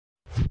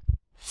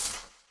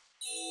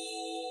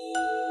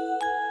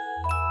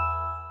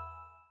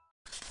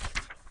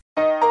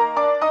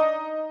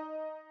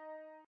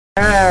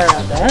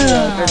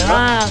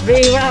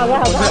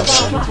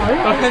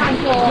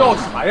要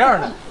啥样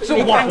的？是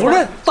我不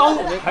认刀，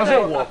还是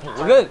我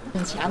不认？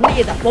很强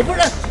烈的，我不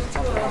认。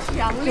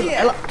强烈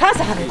了，他是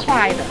很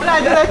快的。我俩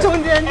就在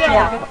中间这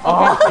样。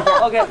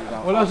OK，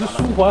 我俩是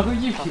舒缓和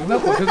一平在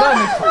火车站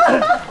那块。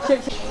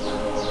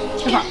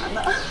干嘛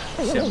呢？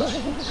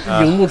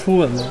荧幕初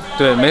吻吗？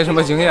对，没什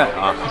么经验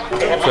啊，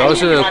主要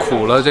是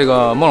苦了这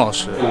个孟老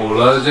师，我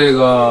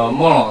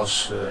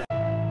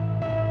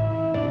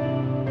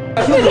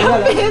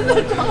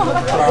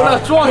俩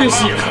撞一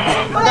起了。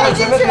我俩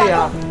进去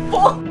了。苦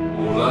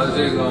了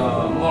这个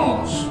孟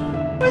老师。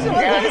为什么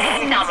会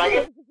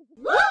死？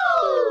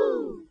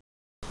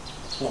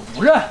我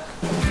不认。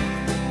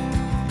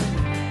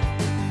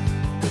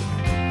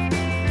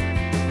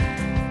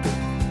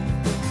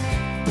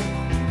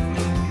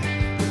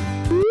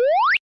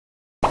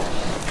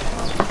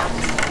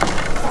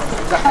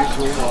再害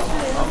羞吗？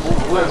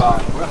不会吧？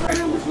不是害羞，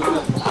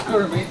个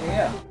人没经验。